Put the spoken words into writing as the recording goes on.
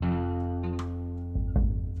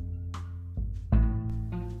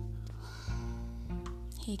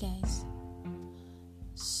Hey guys,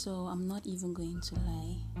 so I'm not even going to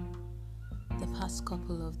lie. The past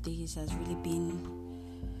couple of days has really been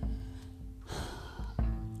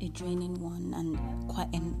a draining one and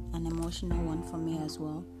quite an emotional one for me as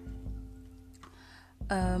well.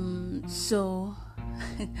 So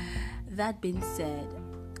that being said,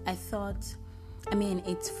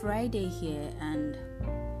 it's Friday here and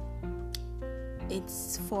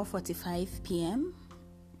it's 4:45 p.m.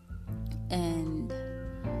 and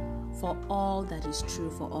for all that is true,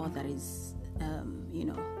 for all that is,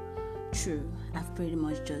 true, I've pretty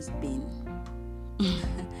much just been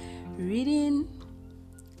reading,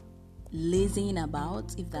 lazing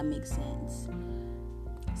about, if that makes sense,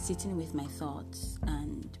 sitting with my thoughts,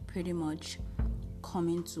 and pretty much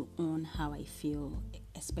coming to own how I feel,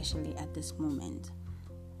 especially at this moment.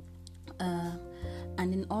 And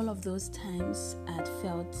in all of those times, I'd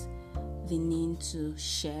felt the need to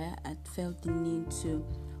share, I'd felt the need to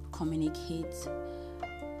communicate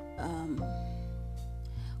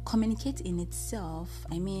in itself,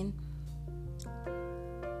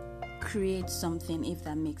 create something, if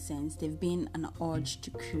that makes sense. There've been an urge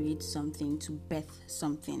to create something, to birth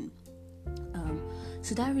something.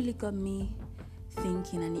 So that really got me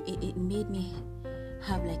thinking, and it made me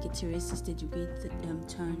have like a 360-degree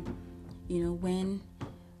turn. When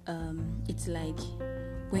it's like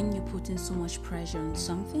when you put in so much pressure on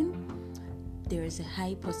something, there is a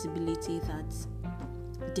high possibility that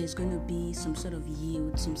there's going to be some sort of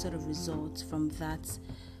yield, some sort of result from that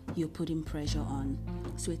you're putting pressure on.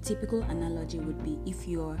 So a typical analogy would be if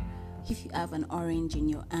you have an orange in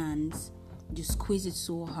your hands, you squeeze it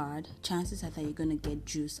so hard, chances are that you're going to get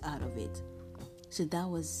juice out of it. So that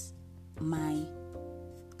was my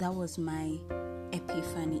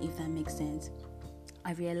epiphany, if that makes sense.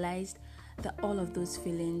 I realized that all of those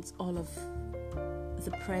feelings, all of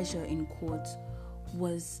the pressure in quotes,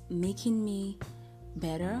 was making me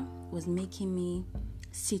better, was making me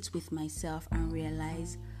sit with myself and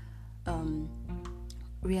realize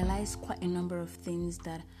quite a number of things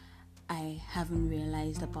that I haven't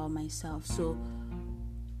realized about myself. So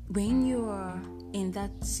when you're in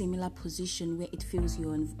that similar position where it feels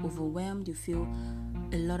you're overwhelmed, you feel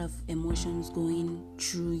a lot of emotions going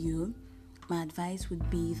through you, my advice would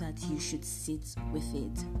be that you should sit with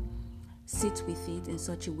it. Sit with it in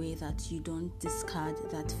such a way that you don't discard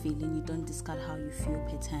that feeling, you don't discard how you feel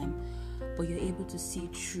per time, but you're able to see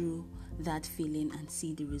through that feeling and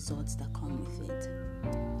see the results that come with it.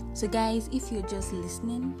 So guys, if you're just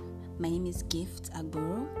listening, my name is Gift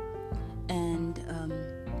Agboro, and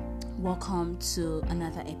welcome to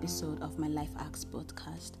another episode of my Life Hacks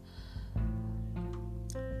podcast.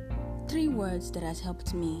 3 words that has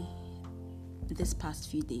helped me this past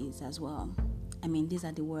few days as well. These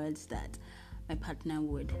are the words that my partner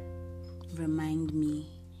would remind me,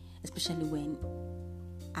 especially when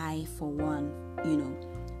I, for one,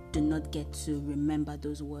 do not get to remember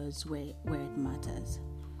those words where it matters.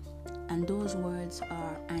 And those words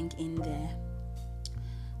are hang in there.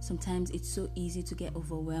 Sometimes it's so easy to get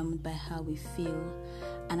overwhelmed by how we feel,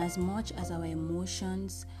 and as much as our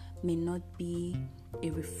emotions may not be a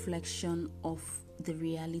reflection of the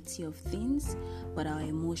reality of things, but our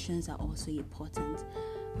emotions are also important.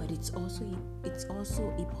 But it's also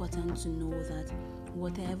important to know that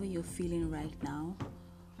whatever you're feeling right now,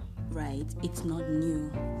 it's not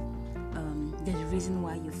new. There's a reason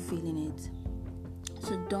why you're feeling it.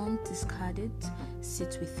 So don't discard it,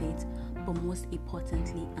 sit with it, but most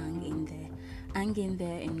importantly, hang in there. Hang in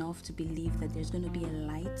there enough to believe that there's going to be a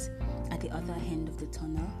light at the other end of the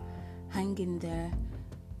tunnel. Hang in there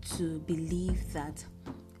to believe that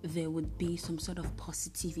there would be some sort of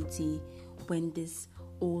positivity when this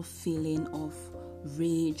old feeling of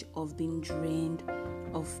rage, of being drained,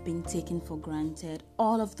 of being taken for granted,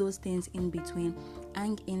 all of those things in between,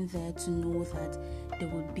 hang in there to know that there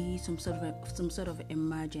would be some sort of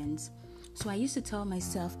emergence. So I used to tell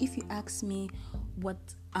myself, if you ask me what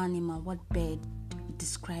animal, what bird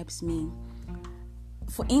describes me,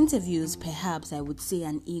 for interviews perhaps I would say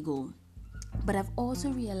an eagle. But I've also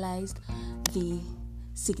realized the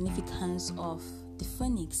significance of the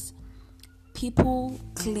phoenix. People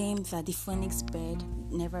claim that the phoenix bird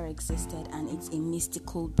never existed and it's a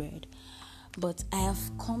mystical bird. But I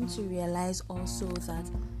have come to realize also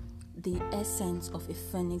that the essence of a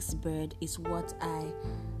phoenix bird is what I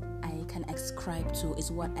can ascribe to,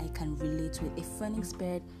 is what I can relate with. A phoenix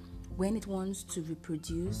bird, when it wants to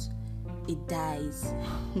reproduce, it dies.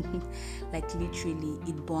 Like literally,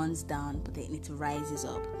 it burns down, but then it rises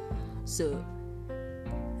up. So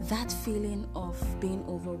that feeling of being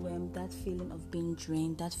overwhelmed, that feeling of being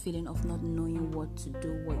drained, that feeling of not knowing what to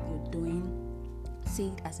do, what you're doing, See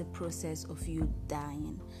it as a process of you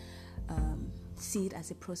dying. See it as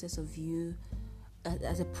a process of you,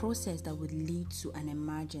 as a process that would lead to an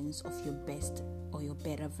emergence of your best or your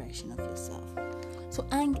better version of yourself. So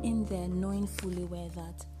hang in there, knowing fully well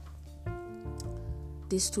that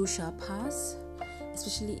this too shall pass,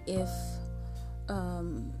 especially if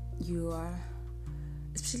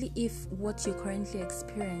especially if what you're currently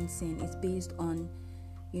experiencing is based on,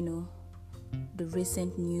 the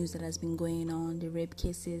recent news that has been going on, the rape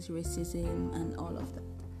cases, racism, and all of that.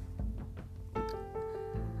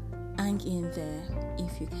 Hang in there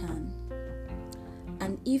if you can.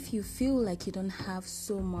 And if you feel like you don't have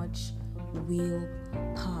so much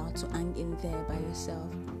willpower to hang in there by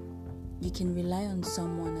yourself, you can rely on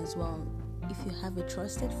someone as well. If you have a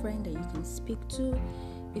trusted friend that you can speak to,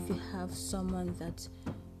 if you have someone that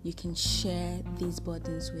you can share these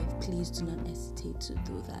burdens with, please do not hesitate to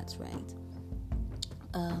do that, right?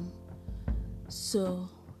 So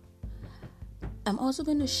I'm also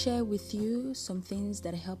going to share with you some things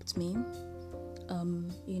that helped me,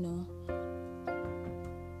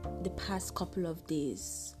 the past couple of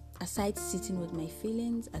days. Aside sitting with my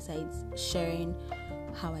feelings, aside sharing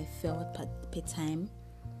how I felt per time,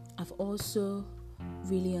 I've also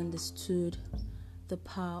really understood the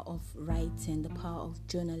power of writing, the power of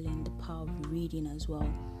journaling, the power of reading as well.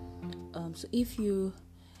 So if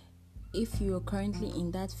you're currently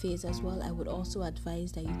in that phase as well, I would also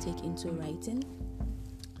advise that you take into writing.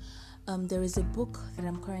 There is a book that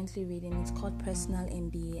I'm currently reading. It's called Personal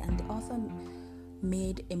MBA, and the author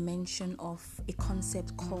made a mention of a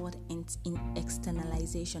concept called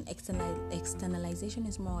externalization. Externalization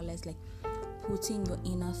is more or less like putting your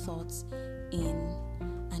inner thoughts in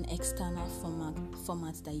an external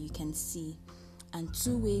format that you can see. And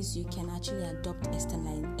two ways you can actually adopt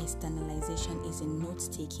externalization is in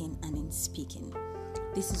note-taking and in speaking.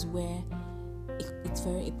 This is where it's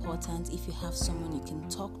very important if you have someone you can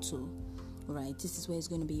talk to, right? This is where it's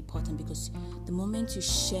going to be important, because the moment you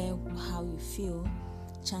share how you feel,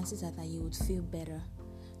 chances are that you would feel better.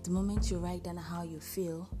 The moment you write down how you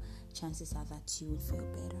feel, chances are that you would feel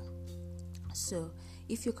better. So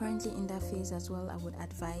if you're currently in that phase as well, I would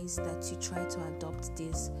advise that you try to adopt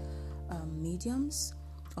these mediums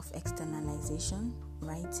of externalization,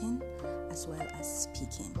 writing, as well as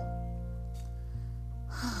speaking.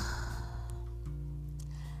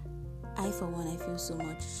 For one, I feel so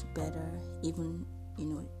much better, even,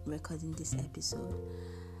 recording this episode.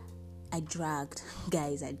 I dragged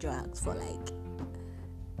for like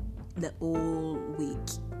the whole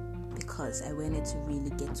week, because I wanted to really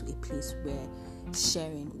get to a place where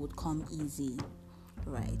sharing would come easy,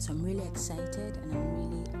 right? So I'm really excited, and I'm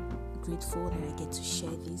really grateful that I get to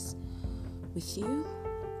share this with you.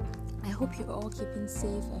 I hope you're all keeping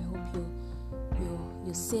safe. I hope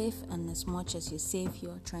you're safe, and as much as you're safe,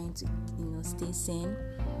 you're trying to stay sane.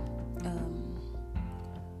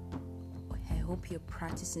 I hope you're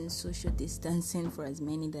practicing social distancing for as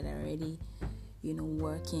many that are already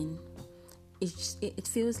working. It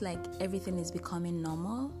feels like everything is becoming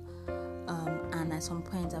normal, and at some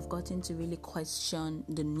point I've gotten to really question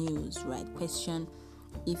the news, right? Question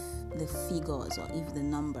if the figures or if the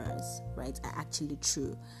numbers, right, are actually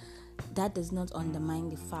true. That does not undermine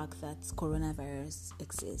the fact that coronavirus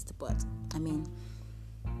exists, but I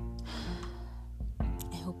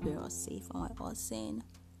hope we're all safe and we're all sane.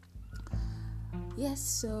 Yes,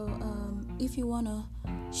 so if you want to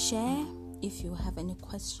share, if you have any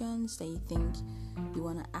questions that you think you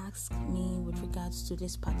want to ask me with regards to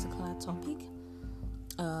this particular topic,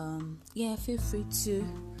 feel free to.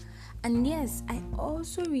 And yes, I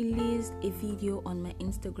also released a video on my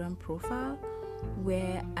Instagram profile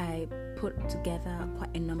where I put together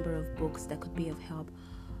quite a number of books that could be of help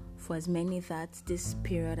for as many that this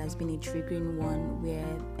period has been a triggering one,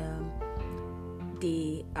 where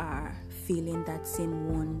they are feeling that same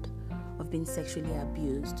wound of being sexually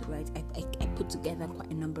abused, right? I put together quite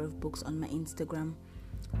a number of books on my Instagram.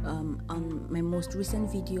 On my most recent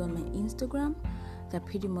video on my Instagram, that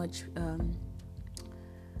pretty much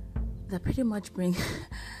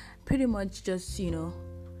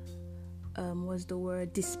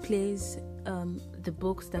displays the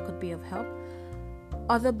books that could be of help.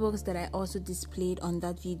 Other books that I also displayed on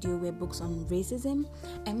that video were books on racism.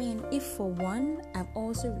 If for one, I've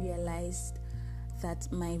also realized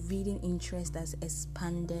that my reading interest has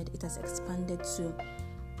expanded. It has expanded to,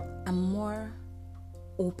 I'm more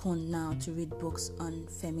open now to read books on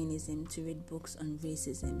feminism, to read books on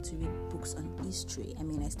racism, to read books on history.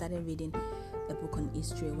 I started reading a book on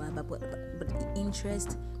history a while back, but the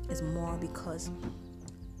interest is more because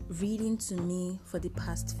reading to me for the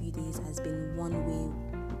past few days has been one way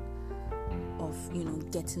of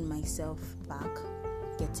of, getting myself back,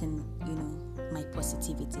 getting, my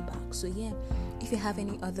positivity back. So yeah, if you have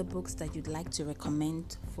any other books that you'd like to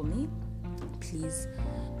recommend for me, please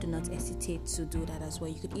do not hesitate to do that as well.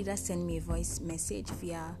 You could either send me a voice message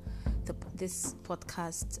via this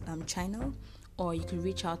podcast channel, or you could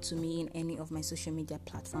reach out to me in any of my social media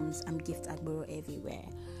platforms. I'm Gift Agboro everywhere.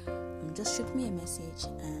 Just shoot me a message,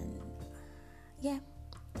 and yeah,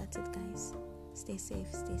 that's it, guys. Stay safe,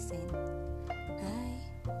 stay sane.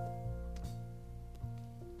 Bye.